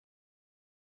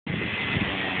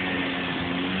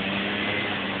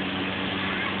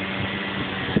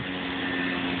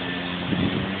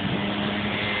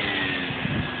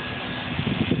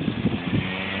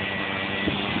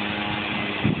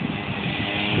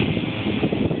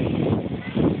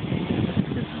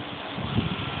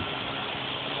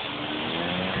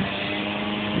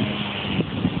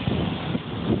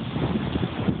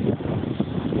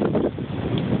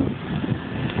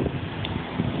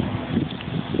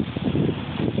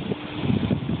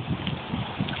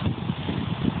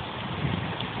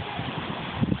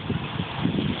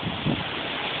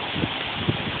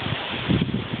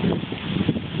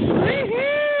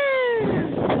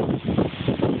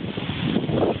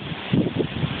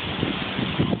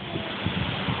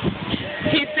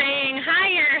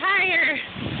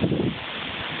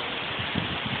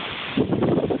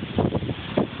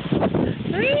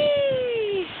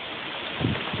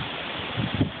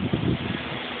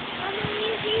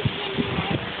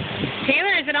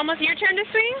almost your turn to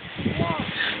swing? Yeah.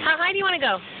 How high do you want to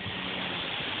go?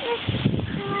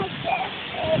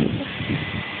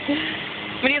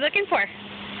 What are you looking for?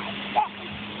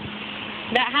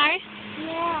 That high?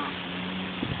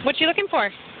 Yeah. What you looking for?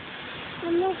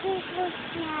 I'm looking for a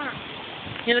snack.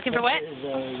 You're looking for what?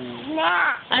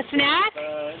 Snack. A snack?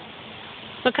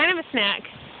 What kind of a snack?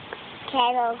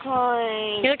 Kettle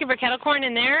corn. You're looking for kettle corn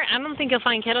in there? I don't think you'll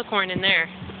find kettle corn in there.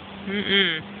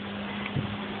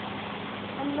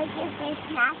 I'm looking for a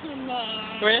snack in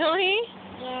there. Really?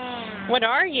 Yeah. What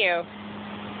are you?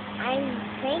 I'm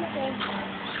thinking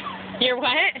You're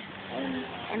what?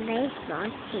 a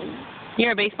baseball team.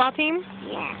 You're a baseball team?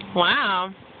 Yeah. Wow.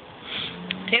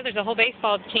 Taylor's a whole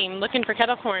baseball team looking for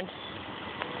kettle corn.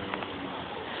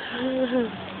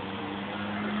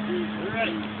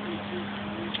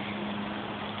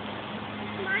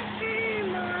 My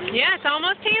turn, Mom. Yeah, it's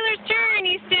almost Taylor's turn,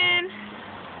 Easton.